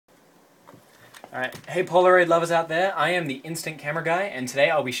Alright, hey Polaroid lovers out there, I am the Instant Camera Guy, and today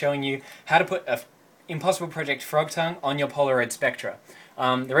I'll be showing you how to put an Impossible Project frog tongue on your Polaroid Spectra.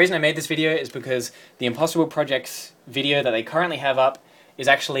 The reason I made this video is because the Impossible Project's video that they currently have up is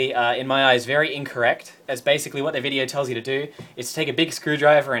actually, in my eyes, very incorrect, as basically what their video tells you to do is to take a big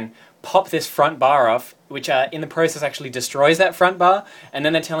screwdriver and pop this front bar off, which in the process actually destroys that front bar, and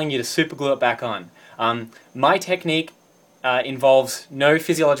then they're telling you to super glue it back on. My technique involves no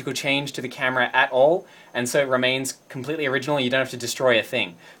physiological change to the camera at all, and so it remains completely original and you don't have to destroy a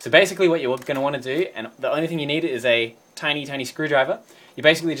thing. So basically what you're going to want to do, and the only thing you need is a tiny screwdriver, you're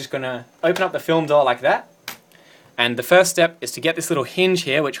basically just going to open up the film door like that, and the first step is to get this little hinge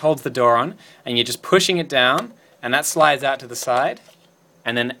here which holds the door on, and you're just pushing it down, and that slides out to the side,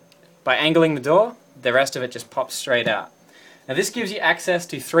 and then by angling the door, the rest of it just pops straight out. Now this gives you access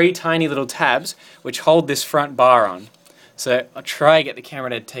to 3 tiny little tabs which hold this front bar on. So I'll try to get the camera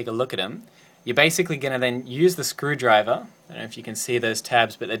to take a look at them. You're basically going to then use the screwdriver. I don't know if you can see those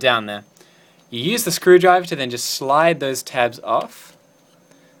tabs, but they're down there. You use the screwdriver to then just slide those tabs off.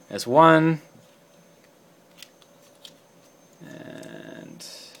 There's 1, and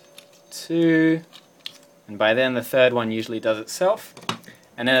 2, and by then the third one usually does itself.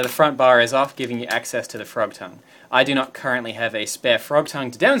 And then the front bar is off, giving you access to the frog tongue. I do not currently have a spare frog tongue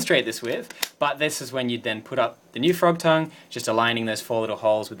to demonstrate this with, but this is when you'd then put up the new frog tongue, just aligning those 4 little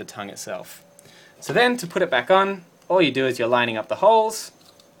holes with the tongue itself. So then, to put it back on, all you do is you're lining up the holes,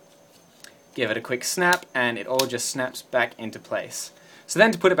 give it a quick snap, and it all just snaps back into place. So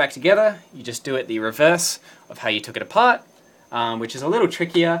then to put it back together, you just do it the reverse of how you took it apart, which is a little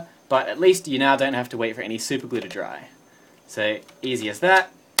trickier, but at least you now don't have to wait for any super glue to dry. So easy as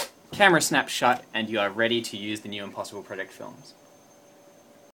that. Camera snaps shut and you are ready to use the new Impossible Project films.